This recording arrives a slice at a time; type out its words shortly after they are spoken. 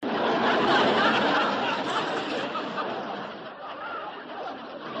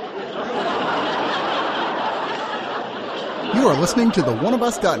are listening to the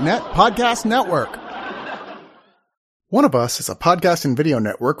oneofus.net podcast network. One of Us is a podcast and video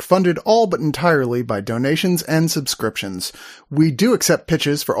network funded all but entirely by donations and subscriptions. We do accept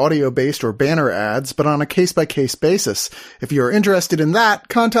pitches for audio-based or banner ads, but on a case-by-case basis. If you are interested in that,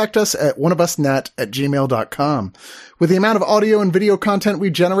 contact us at oneofusnet@gmail.com. With the amount of audio and video content we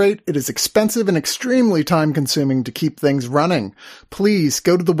generate, it is expensive and extremely time-consuming to keep things running. Please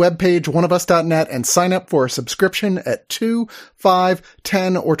go to the webpage oneofus.net and sign up for a subscription at $2, $5,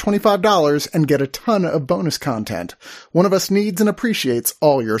 $10, or $25 and get a ton of bonus content. One of Us needs and appreciates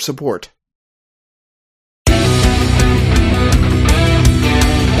all your support.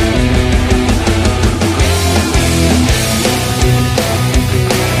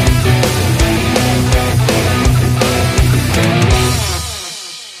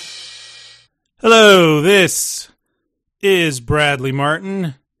 Hello, this is Bradley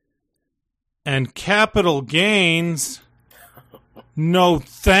Martin, and capital gains, no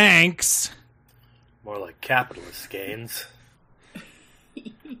thanks. More like capitalist gains.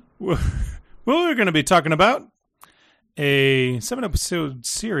 Well, we're going to be talking about a 7-episode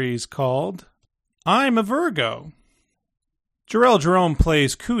series called I'm a Virgo. Jarrell Jerome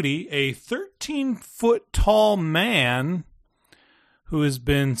plays Cootie, a 13-foot-tall man who has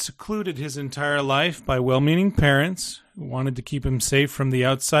been secluded his entire life by well-meaning parents who wanted to keep him safe from the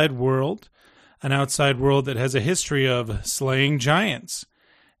outside world, an outside world that has a history of slaying giants.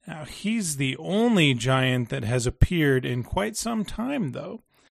 Now, he's the only giant that has appeared in quite some time, though.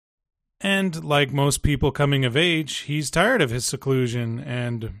 And like most people coming of age, he's tired of his seclusion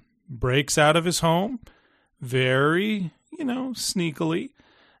and breaks out of his home very, sneakily,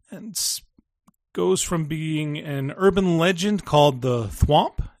 and goes from being an urban legend called the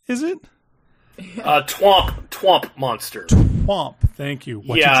Thwomp, is it? Twomp monster. Twomp, thank you.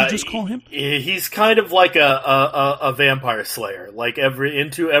 What did you just call him? He's kind of like a vampire slayer. Like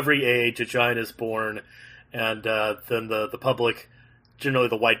into every age, a giant is born, and then the public, generally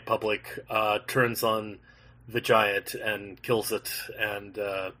the white public, turns on the giant and kills it, and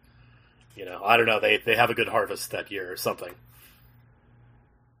I don't know. They have a good harvest that year or something.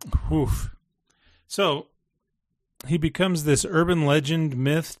 Oof. So, he becomes this urban legend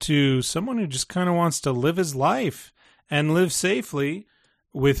myth to someone who just kind of wants to live his life and live safely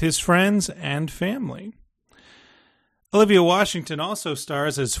with his friends and family. Olivia Washington also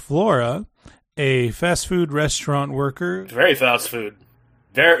stars as Flora, a fast food restaurant worker. Very fast food.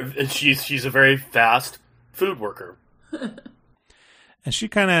 She's a very fast food worker. And she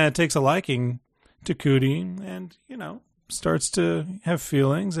kind of takes a liking to Cootie and, starts to have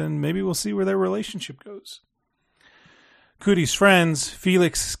feelings, and maybe we'll see where their relationship goes. Cootie's friends,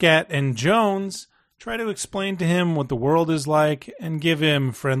 Felix, Scat, and Jones, try to explain to him what the world is like and give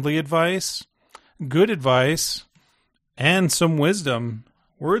him friendly advice, good advice, and some wisdom,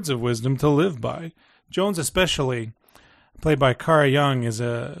 words of wisdom to live by. Jones especially, played by Cara Young, is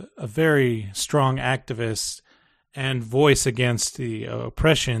a very strong activist and voice against the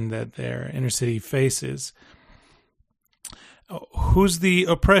oppression that their inner city faces. Who's the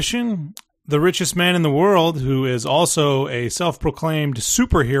oppression? The richest man in the world, who is also a self-proclaimed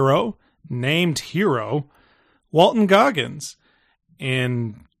superhero, named Hero, Walton Goggins,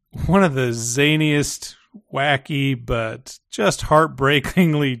 in one of the zaniest, wacky, but just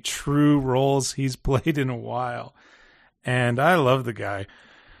heartbreakingly true roles he's played in a while. And I love the guy.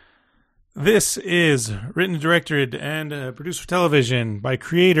 This is written, directed, and produced for television by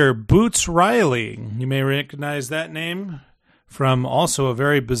creator Boots Riley. You may recognize that name from also a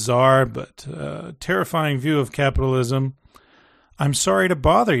very bizarre but terrifying view of capitalism, I'm Sorry to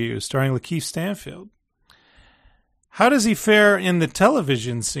Bother You, starring Lakeith Stanfield. How does he fare in the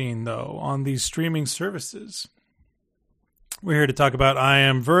television scene, though, on these streaming services? We're here to talk about I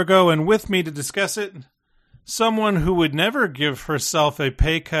Am Virgo, and with me to discuss it, someone who would never give herself a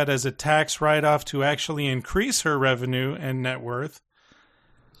pay cut as a tax write-off to actually increase her revenue and net worth.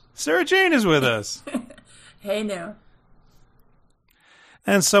 Sarah Jane is with us. Hey, now.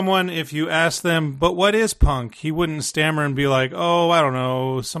 And someone, if you ask them, but what is punk? He wouldn't stammer and be like, oh, I don't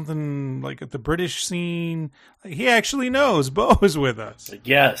know, something like at the British scene. He actually knows. Bo is with us.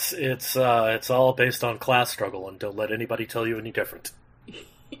 Yes, it's all based on class struggle, and don't let anybody tell you any different.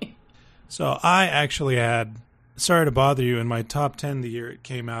 So I actually had Sorry to Bother You in my top 10 the year it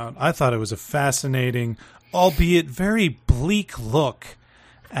came out. I thought it was a fascinating, albeit very bleak look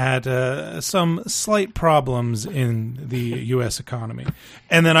at some slight problems in the U.S. economy.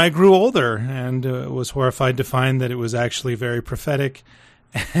 And then I grew older and was horrified to find that it was actually very prophetic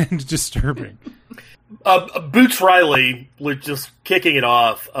and disturbing. Boots Riley, just kicking it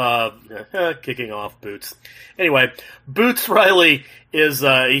off. Kicking off Boots. Anyway, Boots Riley is,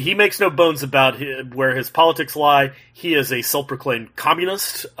 he makes no bones about where his politics lie. He is a self-proclaimed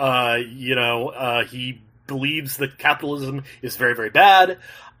communist. He believes that capitalism is very, very bad.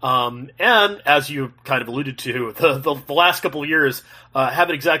 And as you kind of alluded to, the last couple of years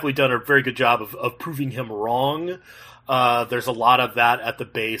haven't exactly done a very good job of proving him wrong. There's a lot of that at the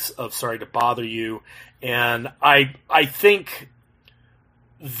base of Sorry to Bother You. And I think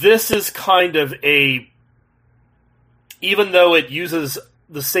this is kind of even though it uses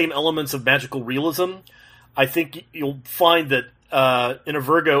the same elements of magical realism, I think you'll find that in a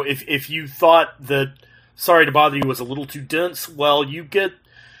Virgo, if you thought that Sorry to Bother You was a little too dense, well, you get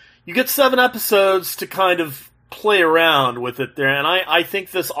 7 episodes to kind of play around with it there. And I think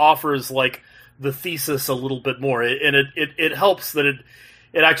this offers like the thesis a little bit more, and it helps that it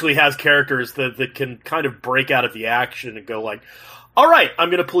actually has characters that can kind of break out of the action and go like, all right, I'm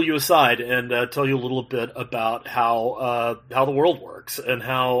going to pull you aside and tell you a little bit about how the world works and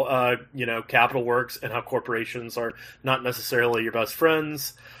how capital works and how corporations are not necessarily your best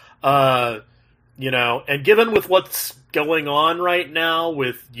friends. And given with what's going on right now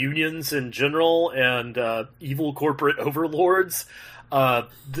with unions in general and evil corporate overlords,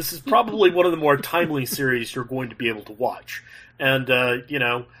 this is probably one of the more timely series you're going to be able to watch. And,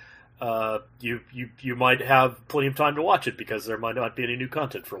 you might have plenty of time to watch it because there might not be any new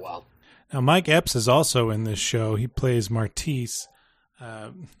content for a while. Now, Mike Epps is also in this show. He plays Martise.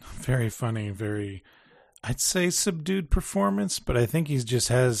 Very funny, very, I'd say, subdued performance, but I think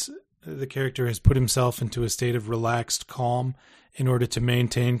the character has put himself into a state of relaxed calm in order to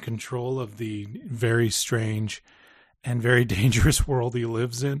maintain control of the very strange and very dangerous world he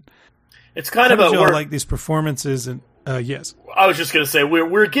lives in. It's kind of like these performances, and yes, I was just going to say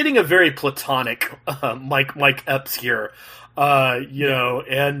we're getting a very platonic Mike Epps here,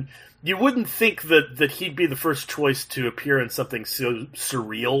 and you wouldn't think that he'd be the first choice to appear in something so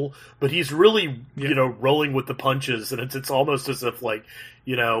surreal, but he's really rolling with the punches, and it's almost as if like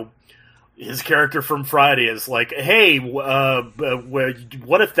his character from Friday is like, hey,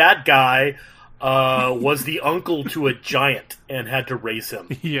 what if that guy was the uncle to a giant and had to raise him?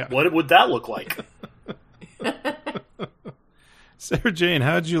 Yeah. What would that look like? Sarah Jane,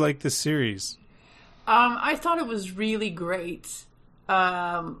 how did you like this series? I thought it was really great.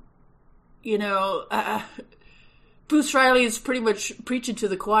 Bruce Riley is pretty much preaching to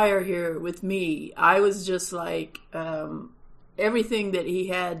the choir here with me. I was just like, everything that he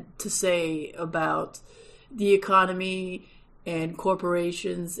had to say about the economy and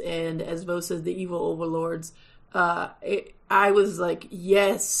corporations and, as Bo said, the evil overlords, I was like,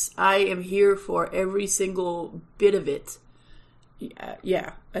 yes, I am here for every single bit of it.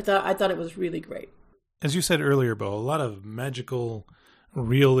 Yeah, I thought it was really great. As you said earlier, Bo, a lot of magical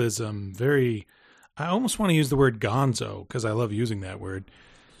realism, I almost want to use the word gonzo because I love using that word.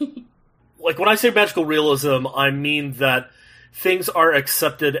 Like when I say magical realism, I mean that things are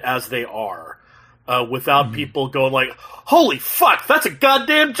accepted as they are. Without people going like, holy fuck, that's a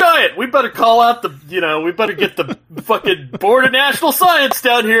goddamn giant. We better call out we better get the fucking Board of National Science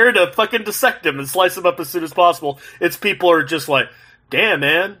down here to fucking dissect him and slice him up as soon as possible. It's people are just like, damn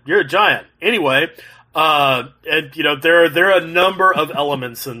man, you're a giant. Anyway, and there are a number of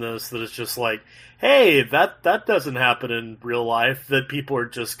elements in this that is just like, hey, that doesn't happen in real life, that people are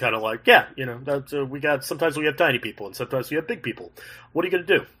just kind of like, yeah, sometimes we have tiny people and sometimes we have big people. What are you going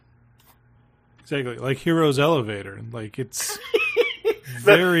to do? Exactly, like Hero's Elevator. Like, it's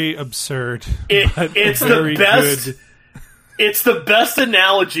very absurd. It's very the best. Good. It's the best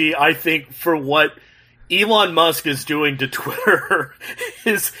analogy, I think, for what Elon Musk is doing to Twitter.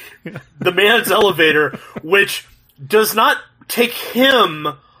 Is the man's elevator, which does not take him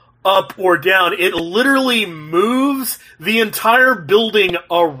up or down. It literally moves the entire building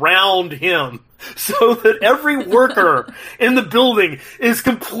around him, so that every worker in the building is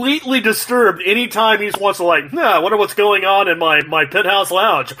completely disturbed anytime he wants to I wonder what's going on in my penthouse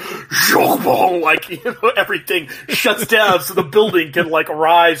lounge. Like, everything shuts down so the building can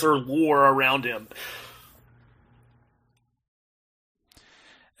rise or lower around him.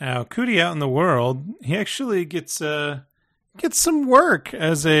 Now, Cootie out in the world, he actually gets some work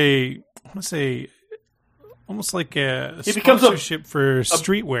as almost like a sponsorship for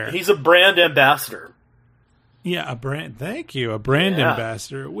streetwear. He's a brand ambassador. Yeah, a brand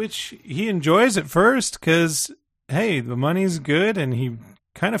ambassador, which he enjoys at first because, hey, the money's good and he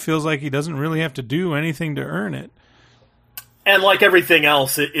kind of feels like he doesn't really have to do anything to earn it. And like everything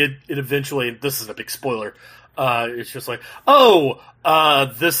else, it eventually, this is a big spoiler, It's just like,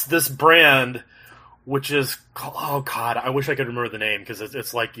 this brand, which is, oh god, I wish I could remember the name, because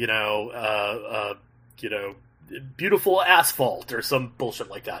it's like, beautiful asphalt or some bullshit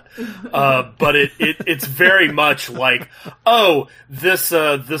like that. But it's very much like, this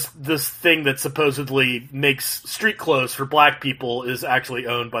thing that supposedly makes street clothes for black people is actually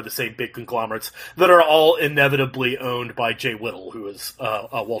owned by the same big conglomerates that are all inevitably owned by Jay Whittle, who is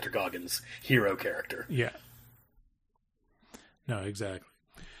Walter Goggins' hero character. Yeah. No, exactly.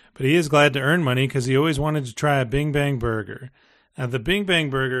 But he is glad to earn money because he always wanted to try a Bing Bang Burger. Now, the Bing Bang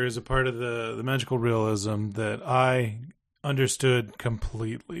Burger is a part of the magical realism that I understood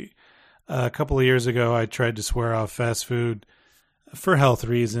completely. A couple of years ago, I tried to swear off fast food for health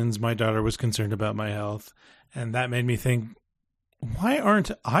reasons. My daughter was concerned about my health, and that made me think, why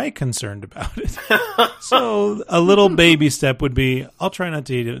aren't I concerned about it? So a little baby step would be, I'll try not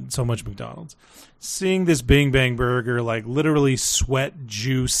to eat so much McDonald's. Seeing this Bing Bang Burger, like literally sweat,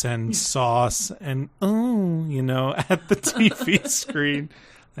 juice, and sauce, and at the TV screen,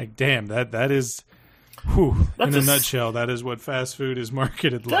 like, damn, that is, in a nutshell, that is what fast food is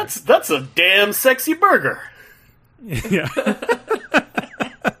marketed like. That's a damn sexy burger. Yeah.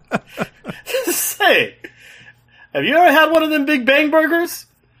 Say, have you ever had one of them Big Bang Burgers?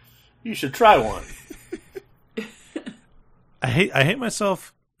 You should try one. I hate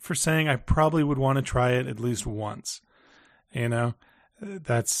myself for saying I probably would want to try it at least once.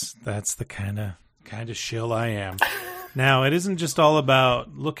 That's the kind of shill I am. Now, it isn't just all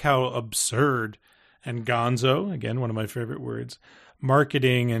about look how absurd and gonzo, again, one of my favorite words,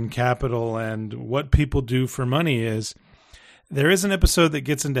 marketing and capital and what people do for money is. There is an episode that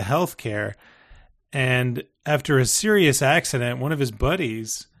gets into healthcare, and after a serious accident, one of his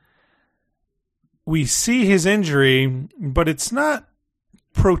buddies, we see his injury, but it's not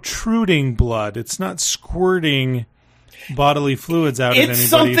protruding blood. It's not squirting bodily fluids out of anybody. It's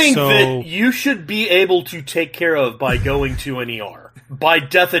something that you should be able to take care of by going to an ER. By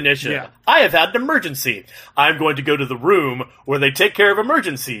definition. Yeah. I have had an emergency. I'm going to go to the room where they take care of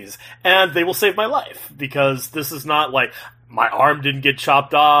emergencies, and they will save my life, because this is not like my arm didn't get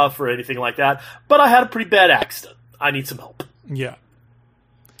chopped off or anything like that, but I had a pretty bad accident. I need some help. Yeah.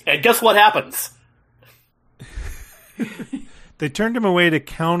 And guess what happens? They turned him away to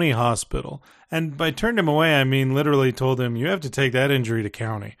county hospital. And by turned him away, I mean literally told him, you have to take that injury to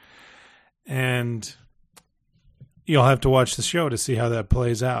county. And you'll have to watch the show to see how that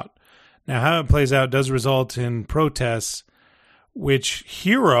plays out. Now, how it plays out does result in protests, which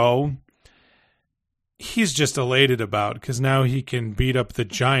Hero, he's just elated about, because now he can beat up the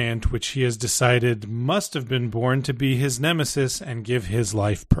giant, which he has decided must have been born to be his nemesis and give his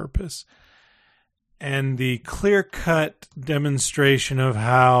life purpose. And the clear-cut demonstration of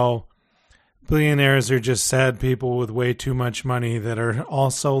how billionaires are just sad people with way too much money that are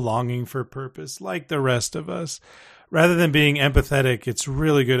also longing for purpose, like the rest of us. Rather than being empathetic, it's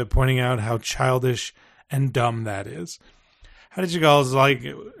really good at pointing out how childish and dumb that is. How did you guys like,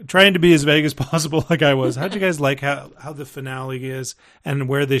 trying to be as vague as possible like I was, how did you guys like how the finale is and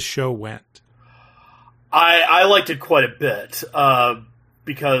where this show went? I liked it quite a bit,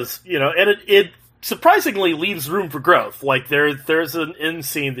 because, and it surprisingly leaves room for growth. Like, there's an end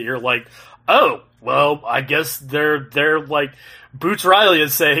scene that you're like, oh, well, I guess they're like, Boots Riley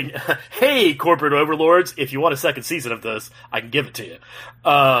is saying, hey, corporate overlords, if you want a second season of this, I can give it to you.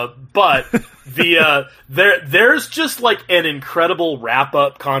 But there's just like an incredible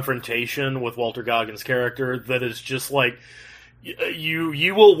wrap-up confrontation with Walter Goggins' character that is just like,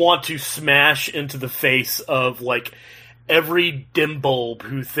 you will want to smash into the face of like every dimbulb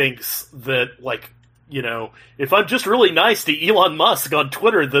who thinks that, like, if I'm just really nice to Elon Musk on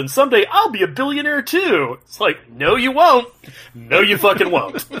Twitter, then someday I'll be a billionaire too. It's like, no, you won't. No, you fucking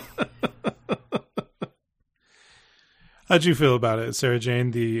won't. How'd you feel about it, Sarah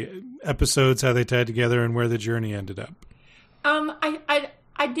Jane? The episodes, how they tied together, and where the journey ended up?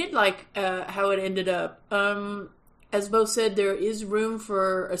 I did like how it ended up. As Bo said, there is room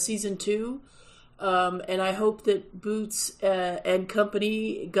for a season 2. And I hope that Boots and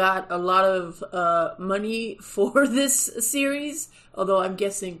company got a lot of money for this series, although I'm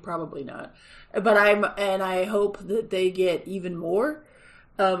guessing probably not. But I hope that they get even more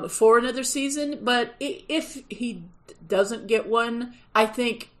for another season. But if he doesn't get one, I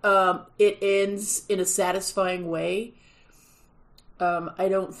think it ends in a satisfying way. I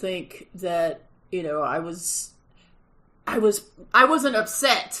don't think that I wasn't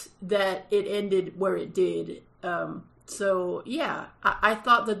upset that it ended where it did. So yeah, I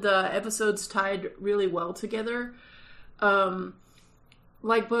thought that the episodes tied really well together.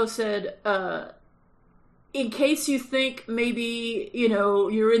 Like Bo said, in case you think maybe,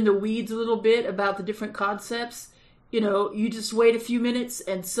 you're in the weeds a little bit about the different concepts, you just wait a few minutes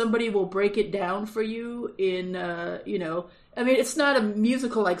and somebody will break it down for you in, I mean, it's not a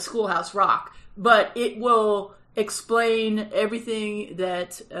musical like Schoolhouse Rock, but it will explain everything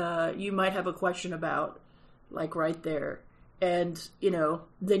that you might have a question about, like right there. And,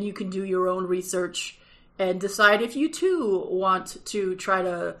 then you can do your own research and decide if you too want to try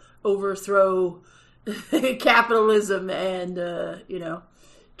to overthrow capitalism and,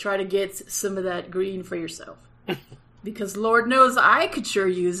 try to get some of that green for yourself. Because Lord knows I could sure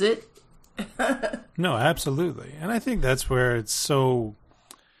use it. No, absolutely. And I think that's where it's so,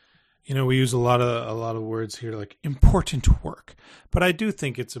 we use a lot of words here like important work. But I do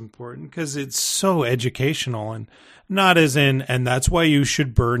think it's important because it's so educational and not as in, and that's why you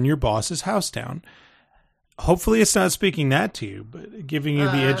should burn your boss's house down. Hopefully it's not speaking that to you, but giving you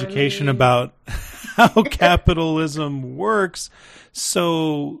the education about how capitalism works.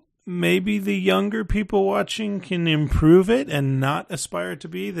 So maybe the younger people watching can improve it and not aspire to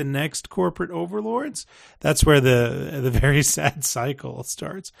be the next corporate overlords. That's where the very sad cycle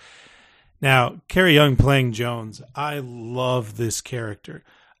starts. Now, Carrie Young playing Jones, I love this character.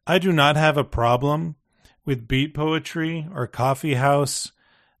 I do not have a problem with beat poetry or coffee house,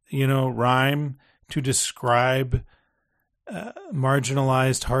 rhyme to describe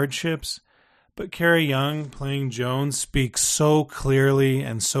marginalized hardships. But Carrie Young playing Jones speaks so clearly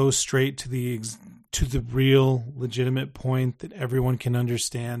and so straight to the real legitimate point that everyone can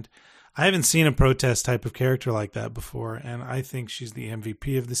understand. I haven't seen a protest type of character like that before, and I think she's the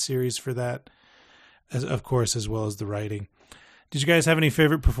MVP of the series for that, of course, as well as the writing. Did you guys have any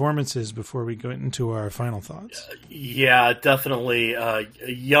favorite performances before we go into our final thoughts? Yeah, definitely.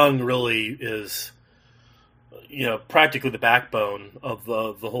 Young really is, practically the backbone of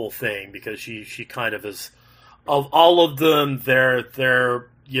the whole thing, because she kind of is, of all of them, they're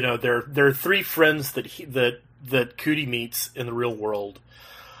three friends that Cootie meets in the real world.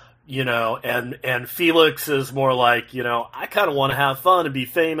 And Felix is more like, I kind of want to have fun and be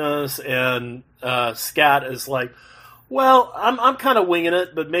famous, and Scat is like, well, I'm kind of winging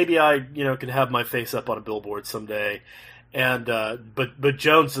it, but maybe I, can have my face up on a billboard someday. And but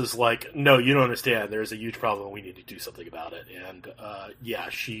Jones is like, no, you don't understand. There's a huge problem, and we need to do something about it. And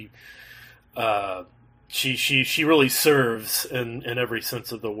she really serves in every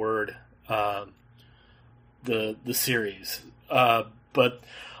sense of the word the series. But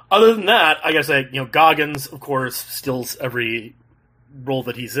other than that, I gotta say, Goggins, of course, steals every role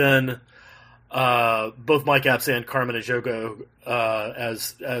that he's in. Both Mike Epps and Carmen Ejogo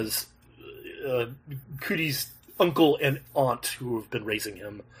as Cootie's uncle and aunt, who have been raising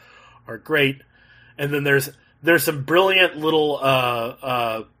him, are great. And then there's some brilliant little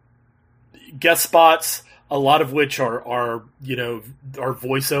guest spots, a lot of which are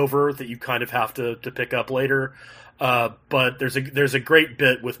voiceover that you kind of have to pick up later. But there's a great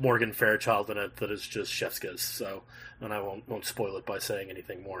bit with Morgan Fairchild in it that is just chef's kiss. So, and I won't spoil it by saying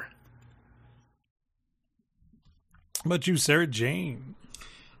anything more. But you, Sarah Jane?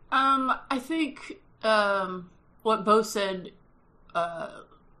 I think what Bo said.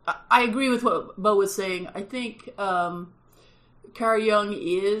 I agree with what Bo was saying. I think Carrie Young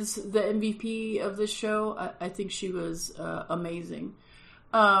is the MVP of this show. I think she was amazing.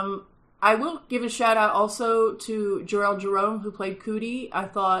 I will give a shout out also to Jarrell Jerome, who played Cootie. I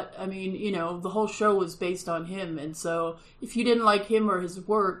thought, the whole show was based on him. And so if you didn't like him or his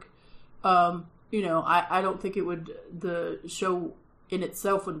work, I don't think the show in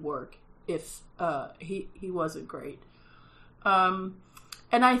itself would work if he wasn't great. And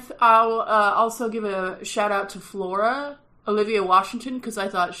I'll also give a shout out to Flora, Olivia Washington, because I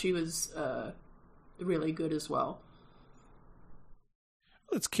thought she was really good as well.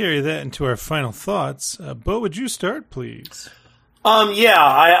 Let's carry that into our final thoughts. Bo, would you start, please?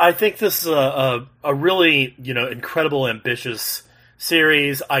 I think this is a really, incredible, ambitious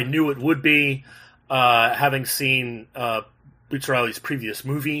series. I knew it would be, having seen Boots Riley's previous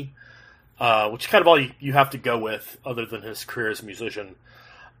movie, which is kind of all you have to go with, other than his career as a musician,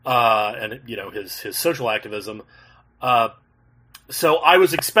 and, his social activism. So I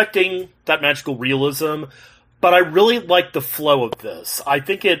was expecting that magical realism, but I really liked the flow of this. I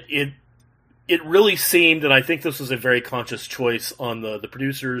think it really seemed, and I think this was a very conscious choice on the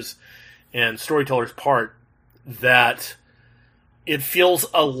producers and storytellers' part, that it feels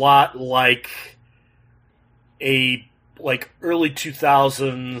a lot like a early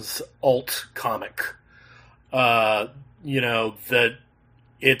 2000s alt comic. That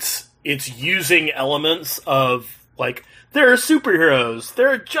it's using elements of Like, there are superheroes, there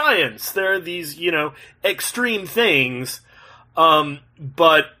are giants, there are these, extreme things,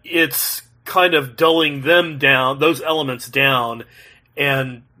 but it's kind of dulling them down, those elements down,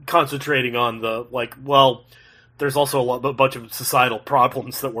 and concentrating on the, there's also a bunch of societal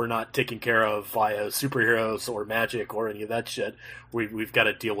problems that we're not taking care of via superheroes or magic or any of that shit. We've got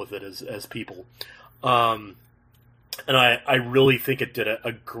to deal with it as people. And I really think it did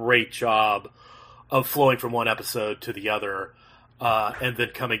a great job of flowing from one episode to the other, and then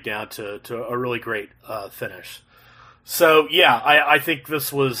coming down to a really great finish. So yeah, I think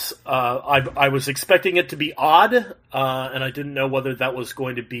this was. I was expecting it to be odd, and I didn't know whether that was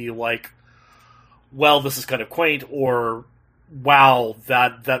going to be like, well, this is kind of quaint, or wow,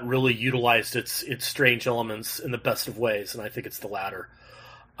 that really utilized its strange elements in the best of ways. And I think it's the latter.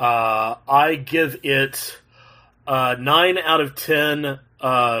 I give it 9 out of 10.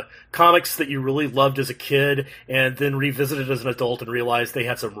 Comics that you really loved as a kid, and then revisited as an adult and realized they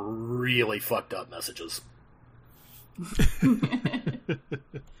had some really fucked up messages.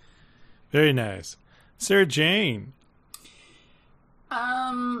 Very nice. Sarah Jane.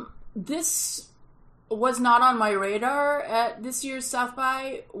 This was not on my radar at this year's South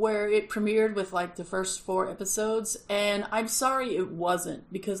by, where it premiered with like the first 4 episodes, and I'm sorry it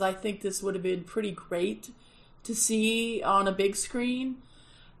wasn't, because I think this would have been pretty great to see on a big screen.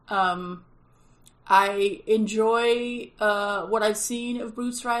 I enjoy what I've seen of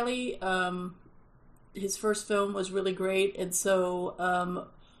Bruce Riley. His first film was really great, and so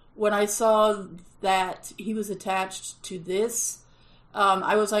when I saw that he was attached to this,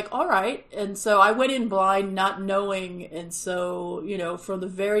 I was like, all right. And so I went in blind, not knowing, and so, from the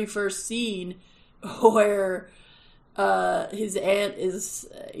very first scene where his aunt is,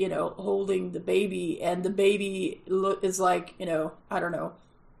 holding the baby, and the baby is like, I don't know,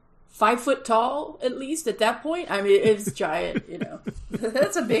 5 foot tall, at least at that point. I mean, it's giant,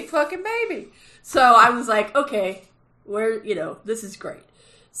 That's a big fucking baby. So I was like, okay, this is great.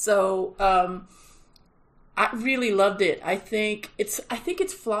 So, I really loved it. I think it's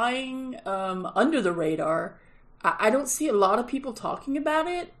flying under the radar. I don't see a lot of people talking about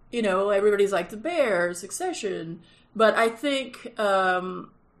it. Everybody's like The Bear, Succession, but I think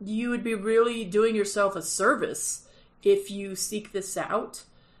you would be really doing yourself a service if you seek this out.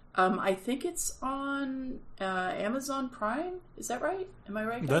 I think it's on Amazon Prime. Is that right? Am I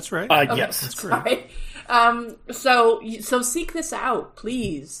right? That's right. Okay. Yes, that's correct. So seek this out,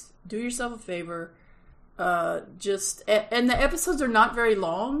 please. Do yourself a favor. And the episodes are not very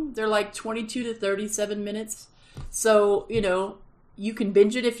long. They're like 22 to 37 minutes. So, you can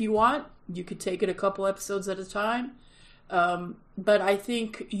binge it if you want. You could take it a couple episodes at a time. But I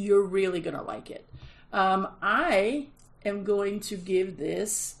think you're really going to like it. I am going to give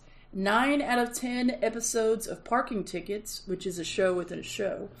this 9 out of 10 episodes of Parking Tickets, which is a show within a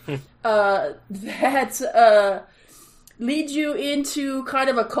show, that leads you into kind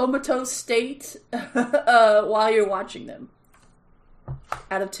of a comatose state while you're watching them.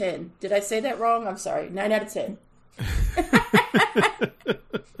 Out of 10. Did I say that wrong? I'm sorry. 9 out of 10.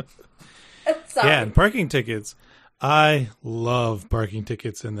 Yeah, and Parking Tickets. I love Parking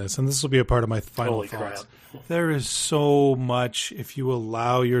Tickets in this, and this will be a part of my final Holy thoughts. crap. There is so much, if you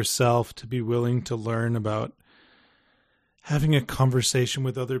allow yourself to be willing to learn about having a conversation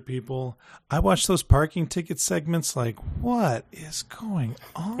with other people. I watch those Parking Ticket segments like, what is going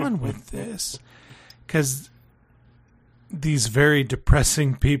on with this? Because these very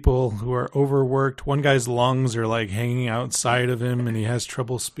depressing people who are overworked, one guy's lungs are like hanging outside of him and he has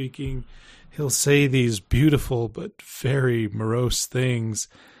trouble speaking. He'll say these beautiful but very morose things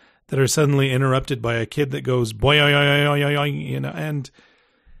that are suddenly interrupted by a kid that goes, boy, and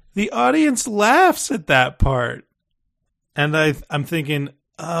the audience laughs at that part. And I'm thinking,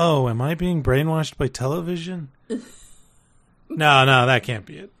 oh, am I being brainwashed by television? No, that can't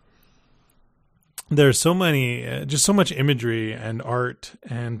be it. There's so many, just so much imagery and art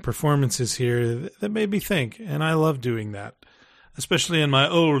and performances here that made me think, and I love doing that. Especially in my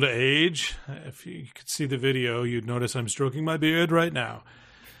old age. If you could see the video, you'd notice I'm stroking my beard right now.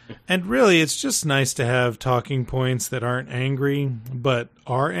 And really, it's just nice to have talking points that aren't angry, but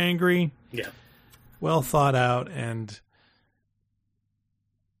are angry. Yeah. Well thought out, and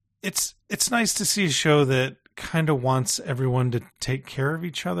it's nice to see a show that kind of wants everyone to take care of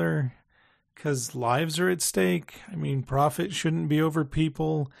each other, because lives are at stake. I mean, profit shouldn't be over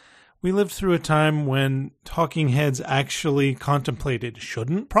people. We lived through a time when talking heads actually contemplated,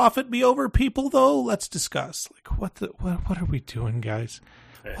 shouldn't profit be over people, though? Let's discuss. Like, what are we doing, guys?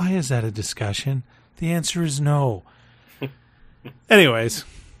 Why is that a discussion? The answer is no. Anyways,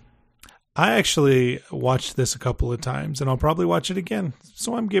 I actually watched this a couple of times, and I'll probably watch it again.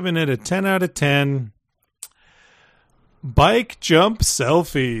 So I'm giving it a 10 out of 10. Bike jump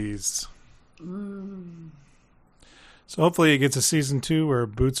selfies. So hopefully it gets a season 2 where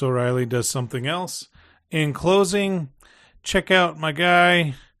Boots O'Reilly does something else. In closing, check out my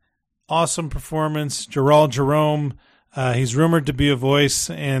guy. Awesome performance. Gerald Jerome. He's rumored to be a voice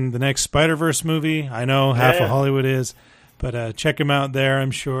in the next Spider-Verse movie. I know half of Hollywood is, but check him out there,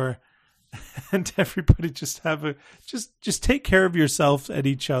 I'm sure. And everybody just just take care of yourself and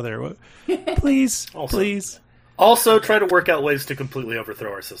each other. Please, please. Also, try to work out ways to completely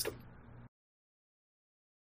overthrow our system.